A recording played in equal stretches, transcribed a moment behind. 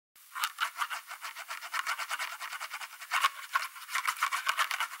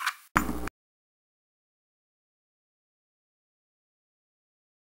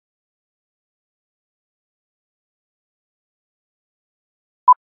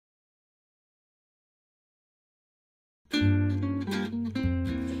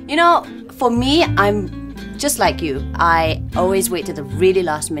You know, for me, I'm just like you. I always wait to the really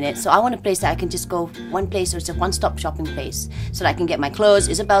last minute. So I want a place that I can just go one place, or it's a one-stop shopping place. So that I can get my clothes,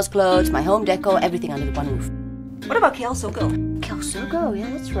 Isabel's clothes, my home decor, everything under the one roof. What about KL SOGO? KL SOGO, yeah,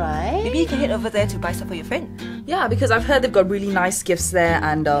 that's right. Maybe you can head over there to buy stuff for your friend. Yeah, because I've heard they've got really nice gifts there,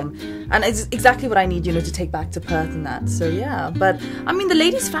 and it's exactly what I need, you know, to take back to Perth and that. So yeah, but I mean, the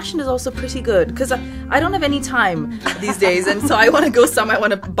ladies' fashion is also pretty good because I don't have any time these days, and so I want to go somewhere. I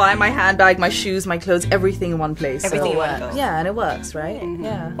want to buy my handbag, my shoes, my clothes, everything in one place. Everything so, in one go. Yeah, and it works, right? Mm-hmm.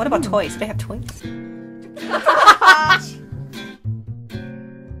 Yeah. What about toys? Do they have toys?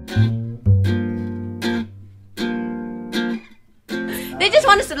 They just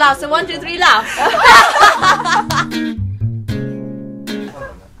want us to laugh, so 1, 2, 3, laugh.